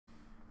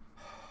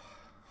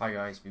Hi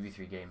guys,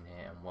 BB3 Gaming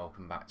here and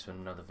welcome back to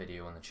another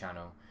video on the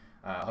channel.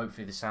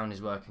 Hopefully the sound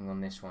is working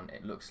on this one.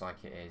 It looks like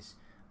it is.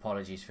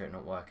 Apologies for it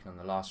not working on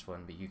the last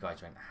one, but you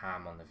guys went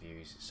ham on the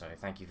views, so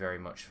thank you very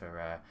much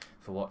for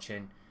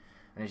watching.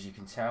 And as you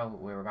can tell,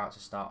 we're about to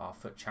start our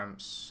Foot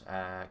Champs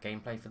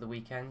gameplay for the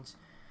weekend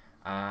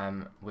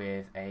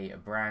with a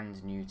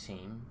brand new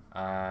team.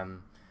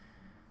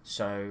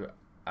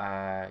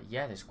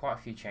 Yeah, there's quite a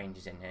few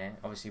changes in here.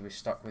 Obviously, we're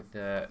stuck with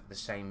the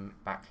same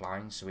back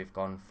line, so we've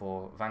gone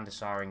for Van der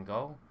Sar in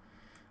goal.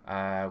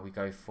 We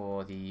go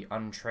for the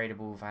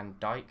untradeable Van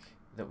Dijk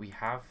that we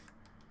have,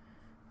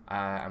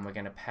 and we're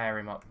going to pair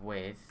him up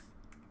with,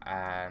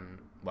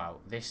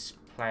 well, this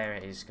player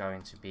is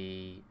going to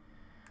be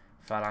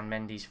Ferland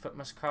Mendy's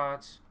Footmas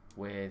card.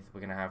 We're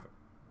going to have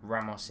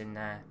Ramos in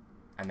there,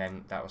 and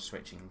then that will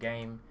switch in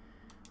game,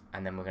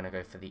 and then we're going to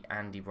go for the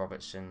Andy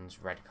Robertson's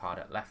red card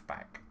at left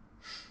back.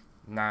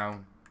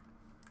 Now,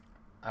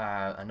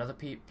 another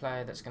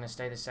player that's going to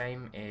stay the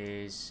same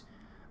is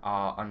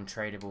our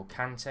untradeable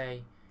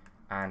Kante,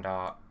 and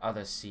our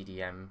other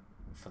CDM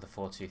for the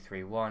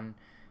 4-2-3-1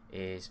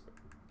 is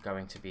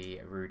going to be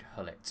Ruud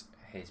Gullit,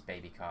 his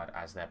baby card,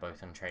 as they're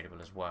both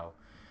untradeable as well.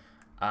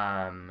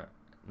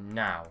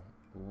 Now,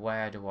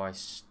 where do I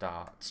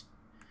start?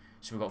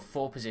 So we've got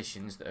 4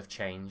 positions that have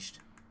changed,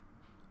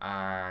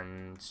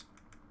 and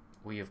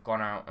we have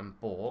gone out and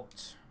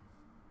bought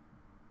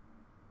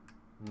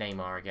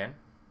Neymar again,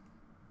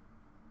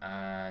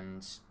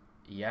 and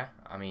yeah,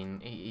 I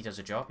mean he does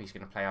a job. He's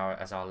going to play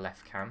as our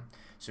left cam.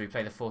 So we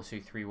play the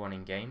 4-2-3-1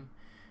 in game.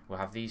 We'll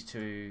have these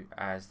two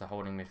as the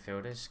holding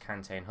midfielders,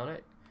 Kante and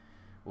Gullit.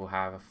 We'll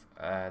have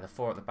the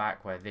 4 at the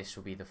back, where this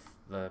will be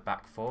the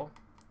back 4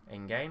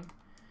 in game.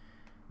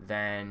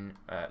 Then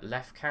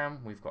left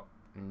cam, we've got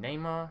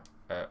Neymar.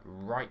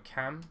 Right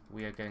cam,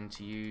 we are going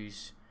to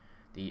use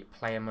the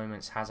player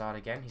moments Hazard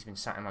again. He's been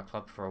sat in my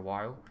club for a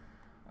while.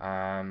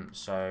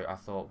 So I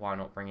thought, why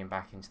not bring him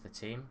back into the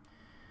team?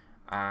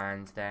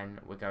 And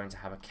then we're going to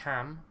have a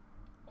cam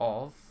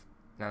of,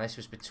 now this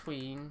was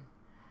between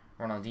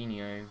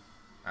Ronaldinho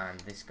and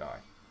this guy,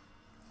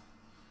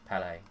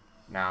 Pele.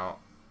 Now,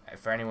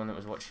 for anyone that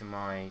was watching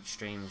my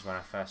streams when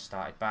I first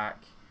started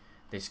back,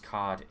 this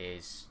card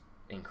is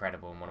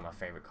incredible and one of my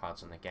favourite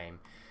cards on the game,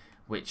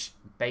 which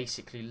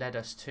basically led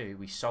us to,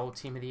 we sold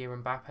Team of the Year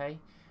Mbappe, and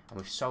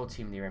we've sold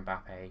Team of the Year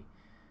Mbappe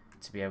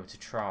to be able to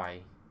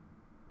try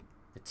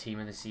the Team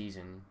of the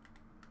Season,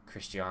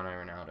 Cristiano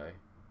Ronaldo.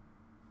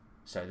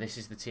 So this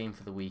is the team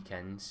for the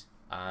weekend.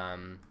 Let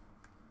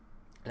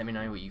me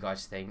know what you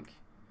guys think.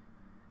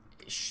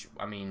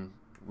 I mean,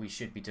 we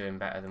should be doing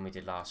better than we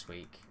did last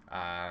week.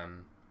 But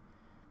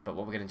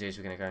what we're going to do is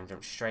we're going to go and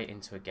jump straight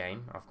into a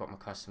game. I've got my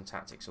custom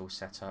tactics all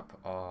set up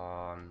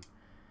on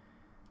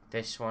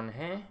this one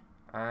here.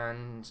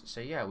 And so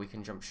yeah, we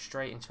can jump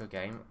straight into a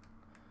game.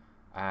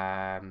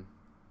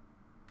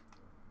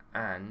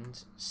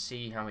 And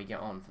see how we get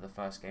on for the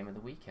first game of the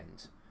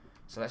weekend.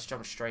 So let's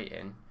jump straight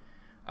in.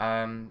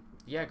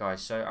 Yeah,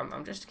 guys, so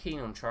I'm just keen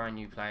on trying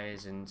new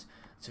players, and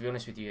to be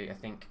honest with you, I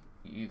think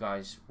you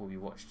guys will be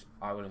watched.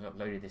 I will have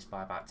uploaded this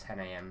by about 10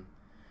 AM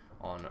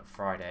on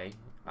Friday,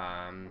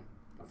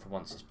 for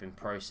once it's been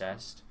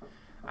processed,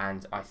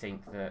 and I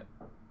think that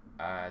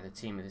the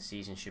team of the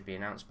season should be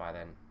announced by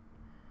then.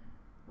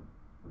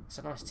 It's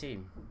a nice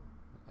team.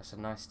 That's a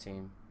nice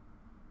team.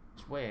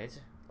 It's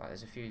weird. Like,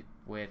 there's a few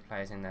weird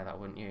players in there that I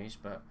wouldn't use,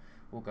 but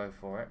we'll go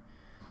for it.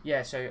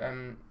 Yeah, so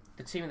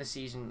the team of the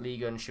season,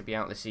 Ligue 1, should be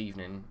out this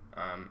evening,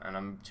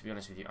 and to be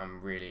honest with you,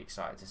 I'm really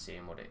excited to see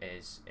what it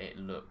is. It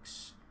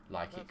looks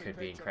like it could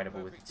be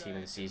incredible with the team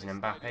of the season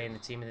Mbappe and the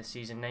team of the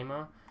season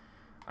Neymar.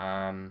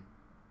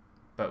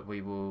 But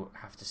we will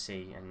have to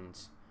see and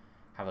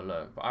have a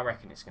look. But I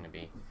reckon it's going to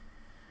be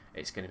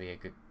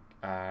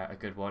a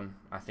good one.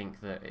 I think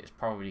that it's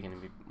probably going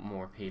to be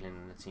more appealing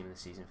than the team of the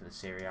season for the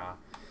Serie A.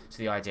 So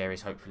the idea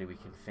is hopefully we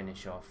can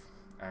finish off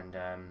and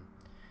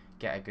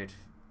get a good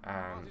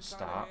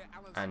start,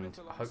 and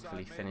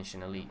hopefully finish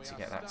in elite to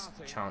get that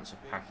chance of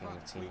packing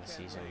the team of the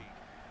season,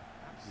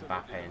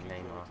 Mbappe and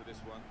Neymar.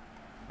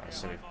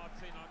 So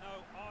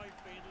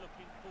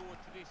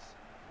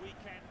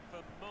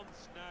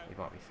he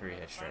might be through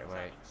here straight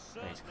away.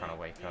 I need to kind of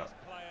wake up.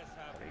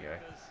 There we go.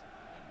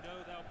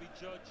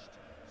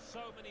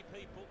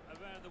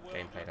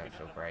 Gameplay don't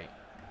feel great.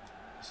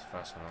 It's the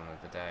first one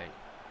of the day.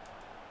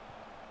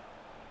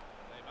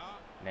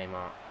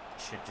 Neymar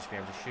should just be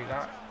able to shoot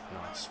that.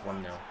 Nice,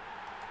 1-0.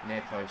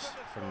 Near post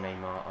from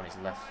Neymar on his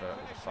left foot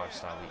with a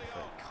 5-star weak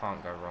foot.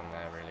 Can't go wrong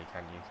there, really,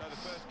 can you?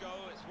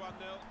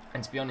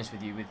 And to be honest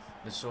with you, with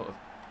the sort of,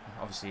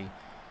 obviously,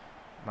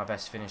 my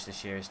best finish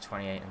this year is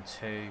 28 and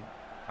 2.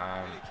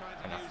 And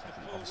I've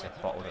obviously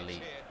bottled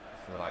elite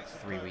for like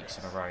 3 weeks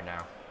in a row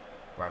now,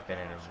 where I've been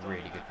in a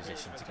really good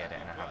position to get it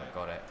and I haven't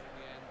got it.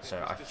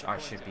 So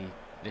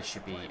this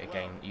should be a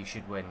game you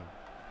should win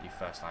your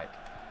first like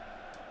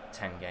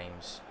 10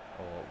 games,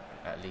 or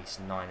at least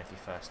 9 of your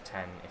first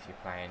 10 if you're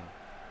playing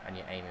and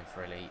you're aiming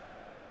for elite.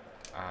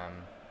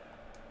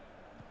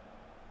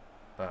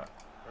 But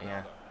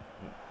yeah,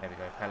 There we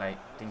go. Pele,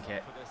 dink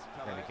it.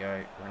 There we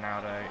go.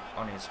 Ronaldo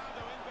on his...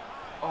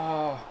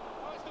 Oh!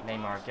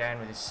 Neymar again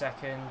with his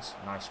second.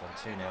 Nice one,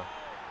 2-0. And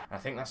I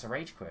think that's a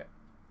rage quit.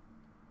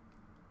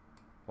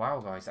 Wow,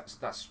 guys, that's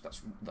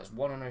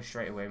 1-0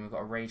 straight away, and we've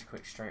got a rage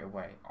quit straight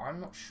away. I'm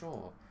not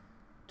sure.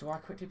 Do I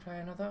quickly play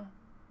another?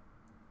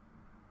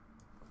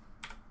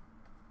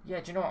 Yeah,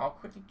 do you know what? I'll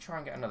quickly try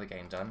and get another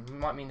game done. It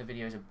might mean the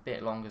video is a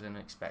bit longer than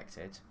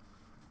expected.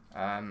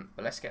 But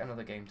let's get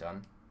another game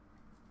done.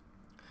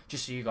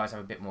 Just so you guys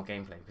have a bit more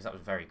gameplay, because that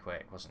was very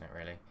quick, wasn't it,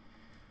 really?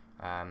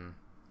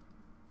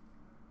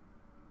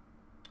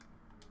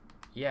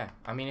 Yeah,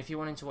 I mean, if you're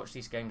wanting to watch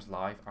these games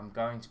live, I'm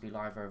going to be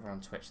live over on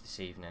Twitch this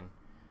evening.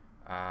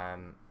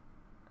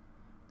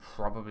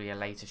 Probably a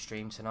later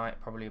stream tonight,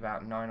 probably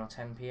about 9 or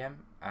 10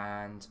 PM.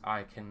 And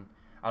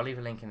I'll leave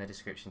a link in the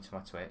description to my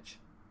Twitch.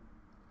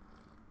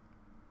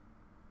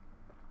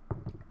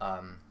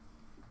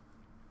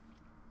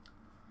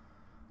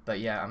 But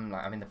yeah,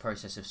 I'm in the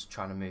process of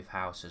trying to move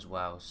house as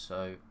well,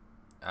 so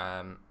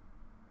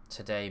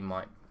today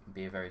might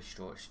be a very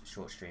short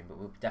stream, but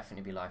we'll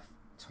definitely be live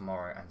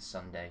tomorrow and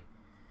Sunday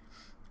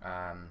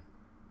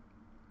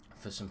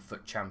for some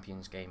Foot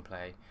Champions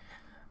gameplay,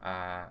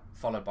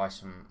 followed by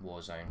some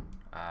Warzone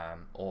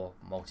or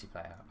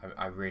multiplayer.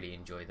 I really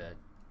enjoy the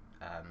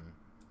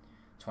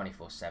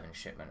 24/7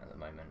 shipment at the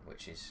moment,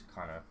 which is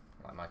kind of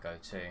like my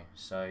go-to.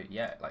 So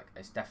yeah, like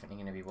it's definitely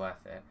going to be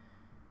worth it.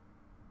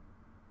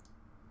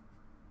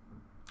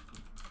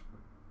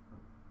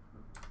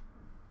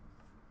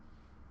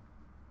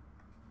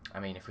 I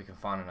mean, if we can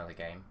find another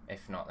game.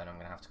 If not, then I'm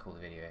going to have to call the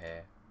video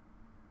here.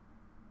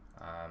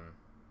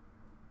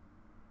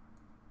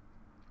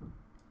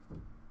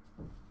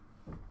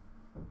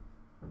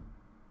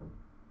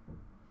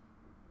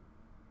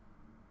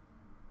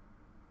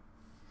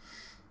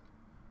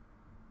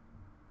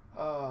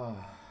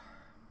 Oh.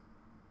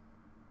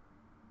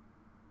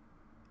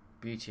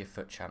 Beauty of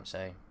Foot Champs,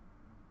 eh?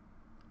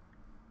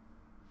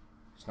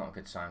 It's not a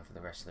good sign for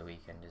the rest of the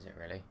weekend, is it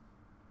really?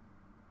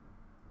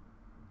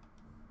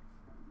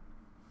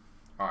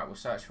 Alright, we'll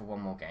search for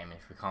one more game, and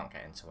if we can't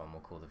get into one,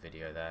 we'll call the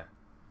video there.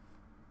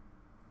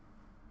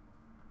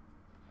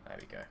 There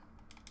we go.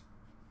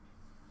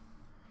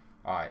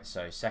 Alright,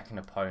 so second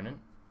opponent.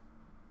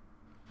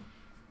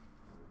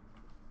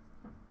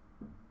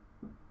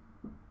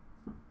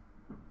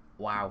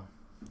 Wow,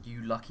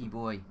 you lucky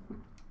boy.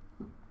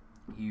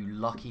 You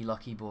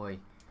lucky boy.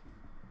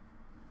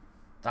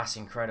 That's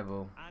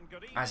incredible.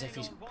 As if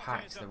he's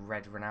packed the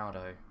red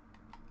Ronaldo.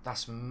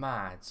 That's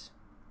mad.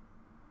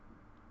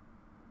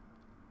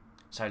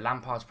 So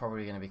Lampard's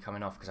probably going to be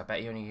coming off, because I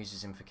bet he only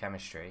uses him for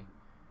chemistry.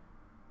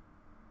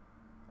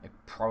 They're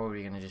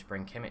probably going to just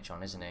bring Kimmich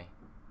on, isn't he?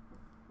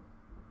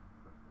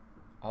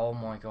 Oh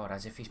my god,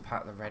 as if he's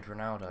packed the red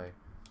Ronaldo.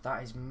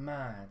 That is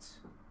mad.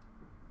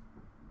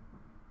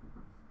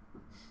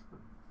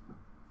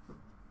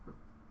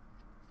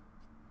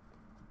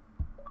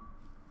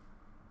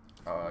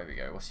 Oh, here we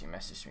go. What's he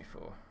messaged me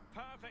for?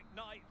 Perfect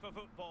night for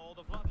football.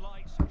 The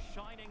floodlights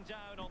shining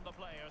down on the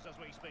players as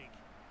we speak.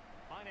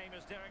 My name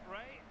is Derek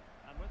Ray,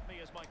 and with me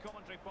is my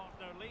commentary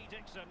partner Lee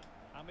Dixon,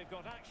 and we've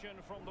got action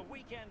from the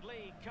weekend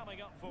league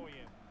coming up for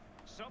you.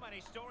 So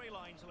many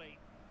storylines,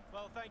 Lee.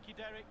 Well, thank you,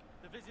 Derek.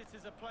 The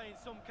visitors are playing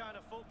some kind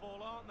of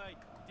football, aren't they?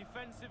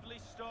 Defensively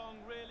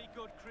strong, really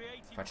good,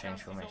 creative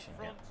chances up front.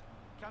 Yeah.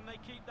 Can they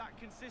keep that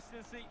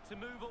consistency to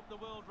move up the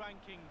world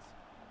rankings?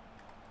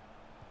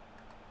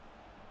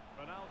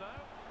 Ronaldo.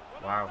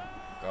 Wow,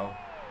 goal.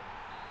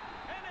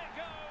 In it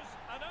goes,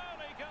 an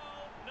early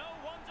goal. No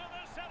wonder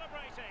they're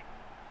celebrating.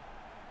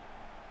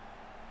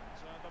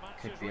 So the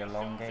match Could be a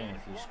long game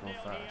if you score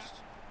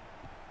first.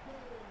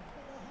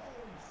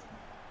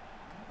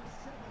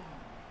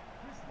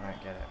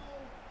 Right, get it.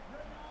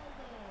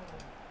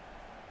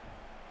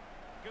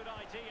 Good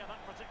idea,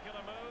 that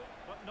particular move,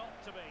 but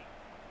not to be.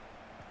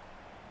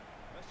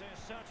 This is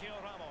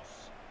Sergio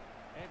Ramos.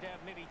 Eder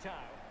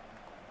Militao.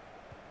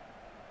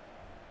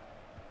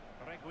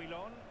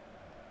 Reguilon.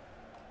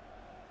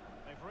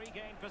 They've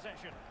regained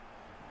possession.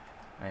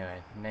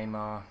 Anyway,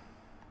 Neymar,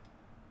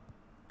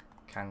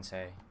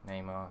 Kante,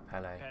 Neymar,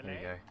 Pele. Here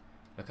we go.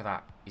 Look at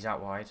that. He's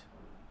out wide.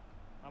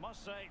 I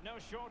must say, no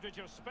shortage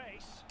of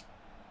space.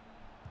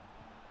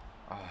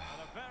 Oh.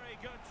 And a very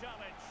good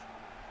challenge.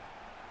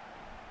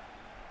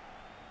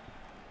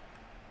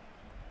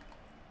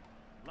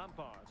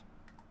 Lampard.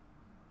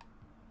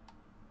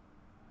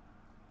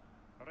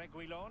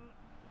 Reguilon.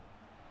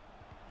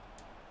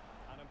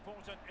 An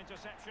important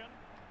interception.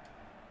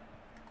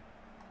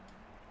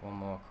 One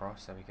more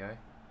across, there we go.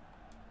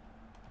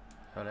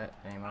 Got it,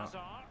 Neymar. Hazard.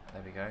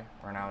 There we go,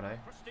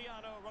 Ronaldo.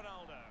 Cristiano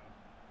Ronaldo.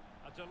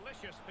 A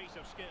delicious piece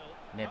of skill.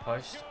 Near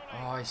post.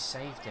 Oh, he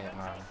saved it,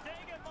 man.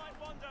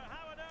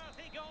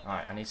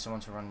 Alright, I need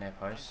someone to run near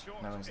post.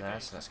 No one's there,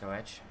 so let's go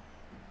edge.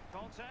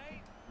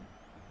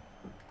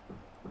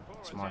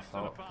 It's my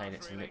fault, played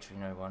it to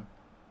literally no one.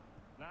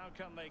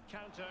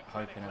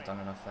 Hoping I've done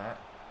enough there.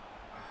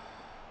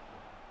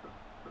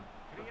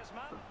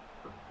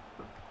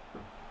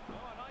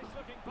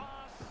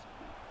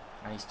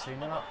 And he's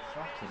 2-0 up.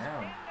 Fucking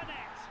hell.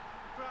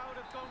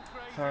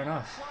 Fair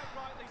enough. Quite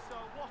rightly so.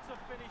 What a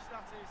finish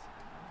that is.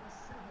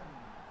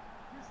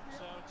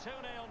 So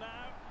 2-0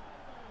 now.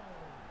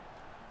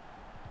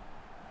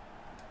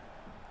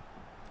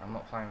 I'm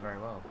not playing very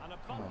well. An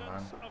Come on, man.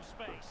 abundance of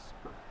space.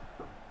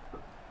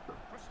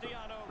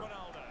 Cristiano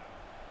Ronaldo.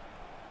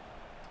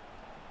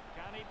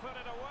 Can he put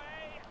it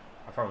away?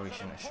 I probably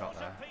shouldn't have shot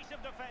there. Piece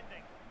of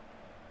defending.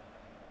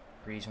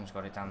 Griezmann's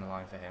got it down the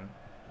line for him.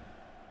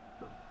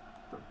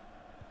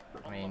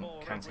 I mean,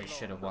 Kante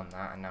should have won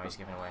that, and now he's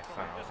giving away a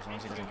foul. As long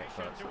as he doesn't get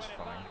booked, that's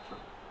fine.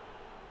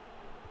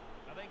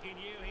 I think he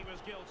knew he was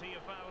guilty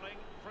of fouling.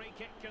 Free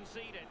kick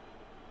conceded.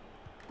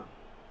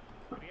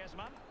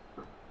 Griezmann.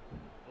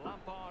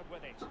 Lampard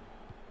with it.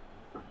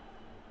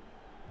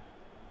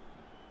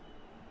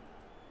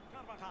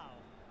 Carvajal.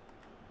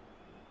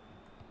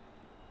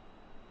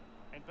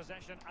 In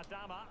possession,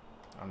 Adama.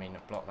 I mean,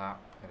 block that.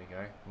 There we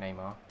go.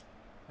 Neymar.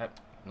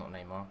 Not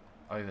Neymar.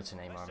 Over to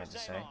Neymar, I meant to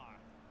say.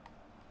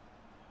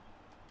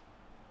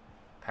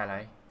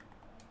 Pele.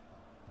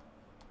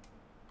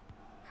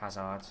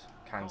 Hazard.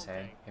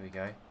 Kante. Here we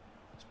go.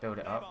 Let's build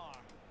it up.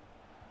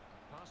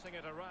 Passing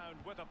it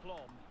around with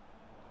aplomb.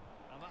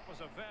 And that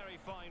was a very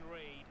fine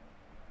read.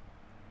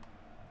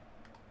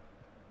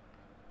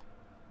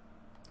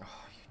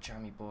 Oh, you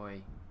jammy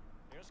boy.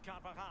 Here's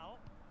Carvajal.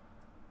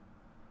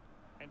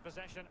 In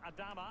possession,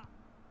 Adama.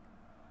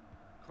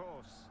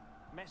 Course.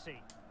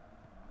 Messi.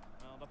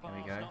 Well, the pass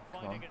Here we go. not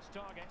finding its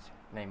target.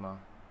 Neymar.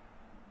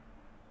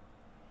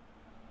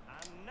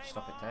 And Neymar.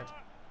 Stop it dead.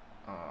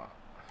 Oh.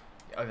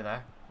 Over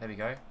there. There we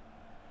go.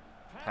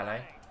 Pele.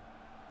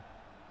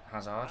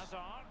 Hazard.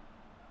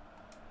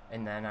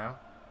 In there now.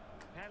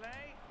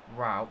 Pele.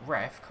 Wow,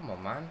 ref, come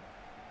on, man.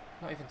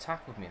 Not even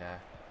tackled me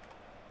there.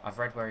 I've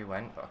read where he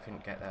went, but I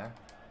couldn't get there.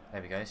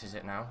 There we go, this is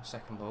it now.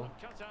 Second ball.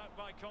 Cut out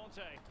by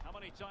Conte. How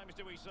many times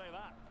do we say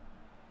that?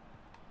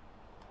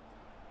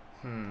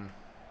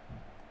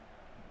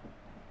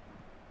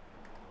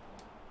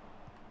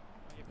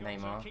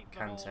 Neymar,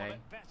 Kante.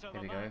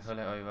 Here we go, hull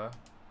it over.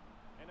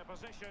 In a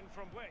position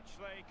from which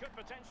they could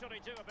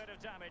potentially do a bit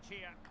of damage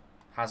here.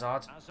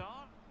 Hazard.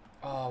 Hazard.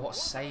 Oh, what a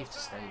save to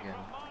Stegen.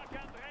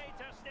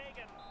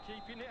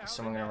 Is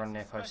someone going to run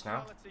near post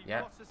now?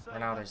 Yep,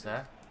 Ronaldo's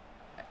there.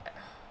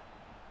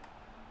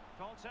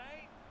 Conte.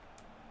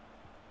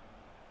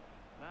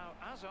 Now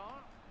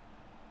Hazard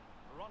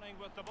running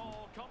with the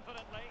ball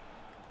confidently.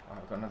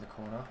 Alright, we've got another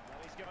corner. Well,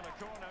 he's given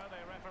a corner,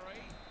 the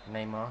referee.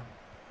 Neymar.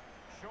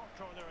 Short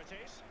corner it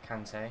is.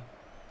 Kante.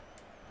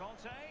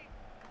 Conte.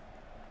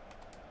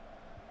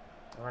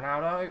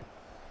 Ronaldo.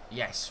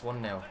 Yes,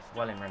 1-0.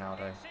 Well in,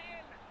 Ronaldo.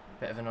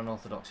 Bit of an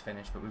unorthodox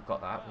finish, but we've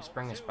got that. Let's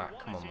bring this back.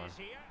 Come on, man.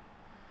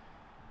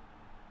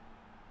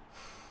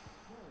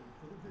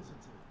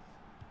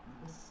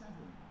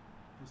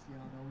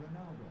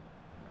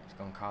 He's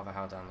gone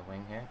Carvajal down the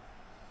wing here.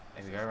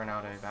 There we go,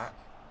 Ronaldo back.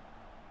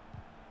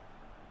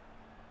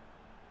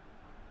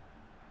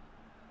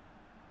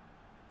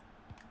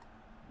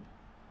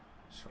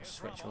 Sort of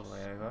switch all the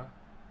way over.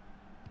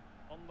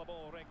 On the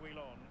ball,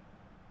 Reguilon.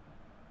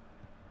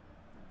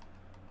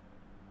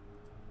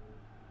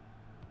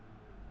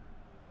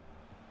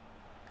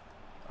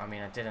 I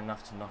mean, I did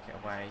enough to knock it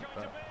away,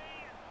 but...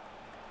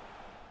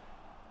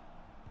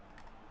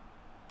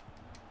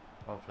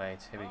 Well played.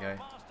 Here we go.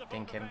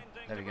 Dink him.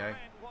 There we go.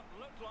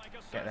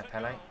 Get there,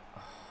 Pele.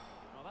 Oh.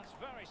 Well, that's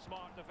very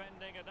smart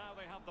defending, and now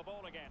they have the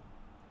ball again.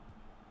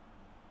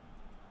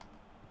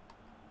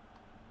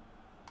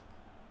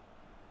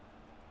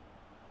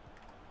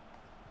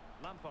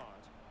 Lampard.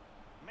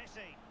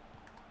 Messi.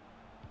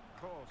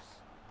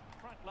 Course.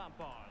 Frank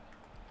Lampard.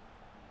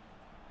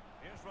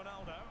 Here's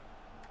Ronaldo.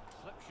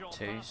 Slipshod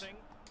passing.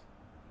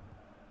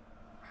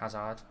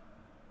 Hazard.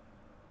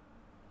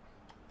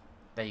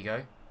 There you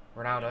go.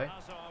 Ronaldo.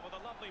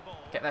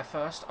 Get there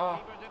first. Oh,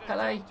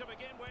 Pele.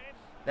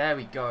 There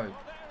we go.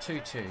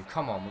 2-2.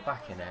 Come on, we're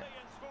back in it.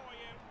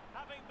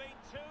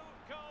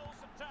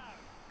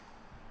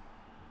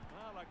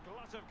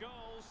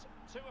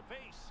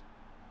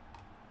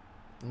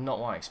 Not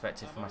what I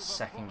expected for my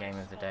second game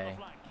of the day.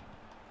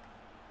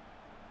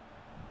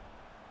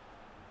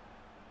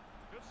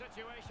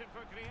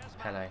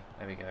 Pele,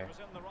 there we go.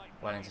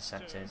 Well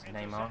intercepted.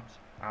 Neymar,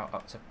 out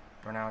up to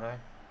Ronaldo.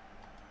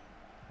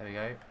 There we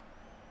go.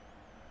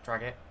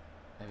 Drag it.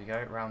 There we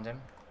go, round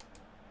him.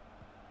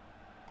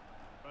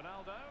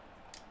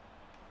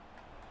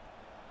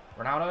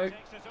 Ronaldo.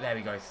 There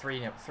we go,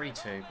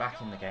 3-2.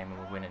 Back in the game and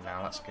we're winning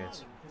now, that's good. 2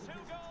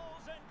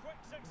 goals in quick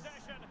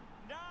succession.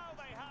 Now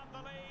they have the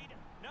lead.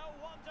 No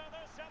wonder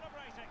they're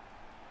celebrating.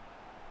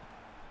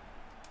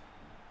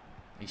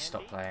 He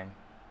stopped playing.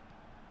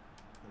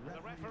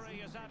 The referee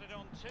has added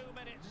on 2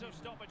 minutes of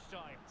stoppage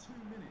time.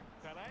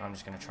 Pele. I'm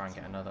just going to try and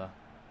get another.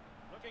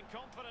 Looking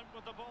confident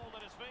with the ball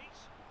at his feet.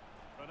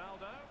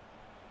 Ronaldo.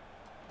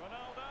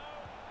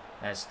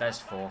 There's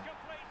 4.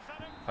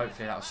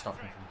 Hopefully that'll stop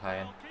him from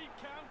playing.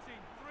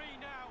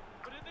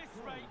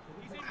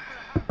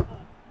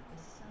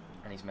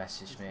 And he's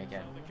messaged me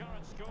again.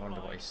 I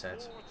wonder what he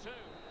said.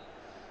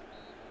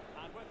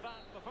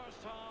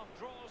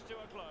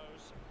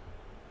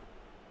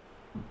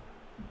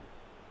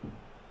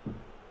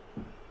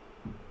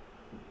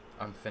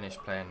 finished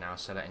playing now,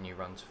 so letting you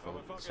run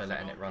to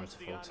letting it run to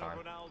full time.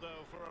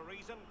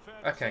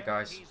 Okay,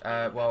 guys.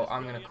 Well,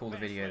 I'm gonna call the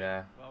video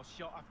there.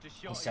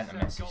 He sent a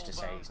message to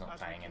say he's not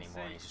playing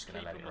anymore. He's just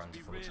gonna let it run to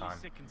full time.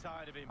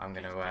 I'm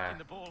gonna.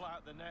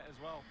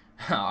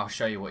 I'll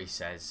show you what he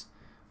says.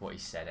 What he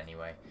said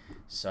anyway.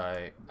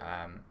 So.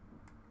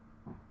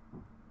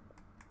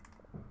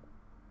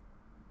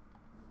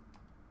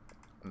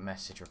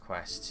 Message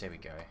requests. Here we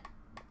go.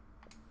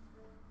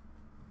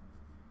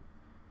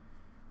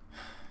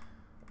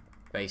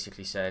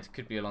 Basically said,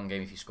 could be a long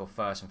game if you score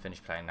first and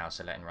finish playing now,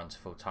 so letting run to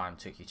full time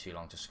took you too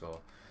long to score.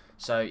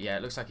 So yeah,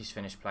 it looks like he's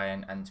finished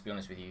playing, and to be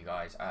honest with you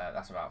guys,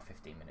 that's about a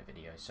 15-minute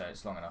video, so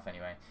it's long enough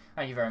anyway.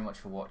 Thank you very much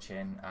for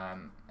watching.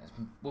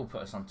 We'll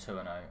put us on 2-0.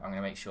 I'm going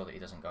to make sure that he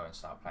doesn't go and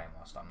start playing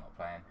whilst I'm not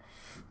playing.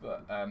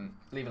 But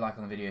leave a like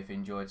on the video if you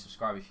enjoyed,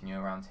 subscribe if you're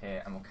new around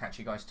here, and we'll catch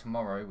you guys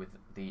tomorrow with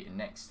the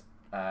next,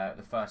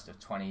 the first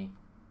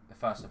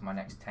of my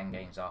next 10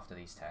 games after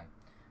these 10.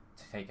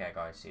 Take care,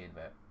 guys. See you in a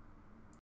bit.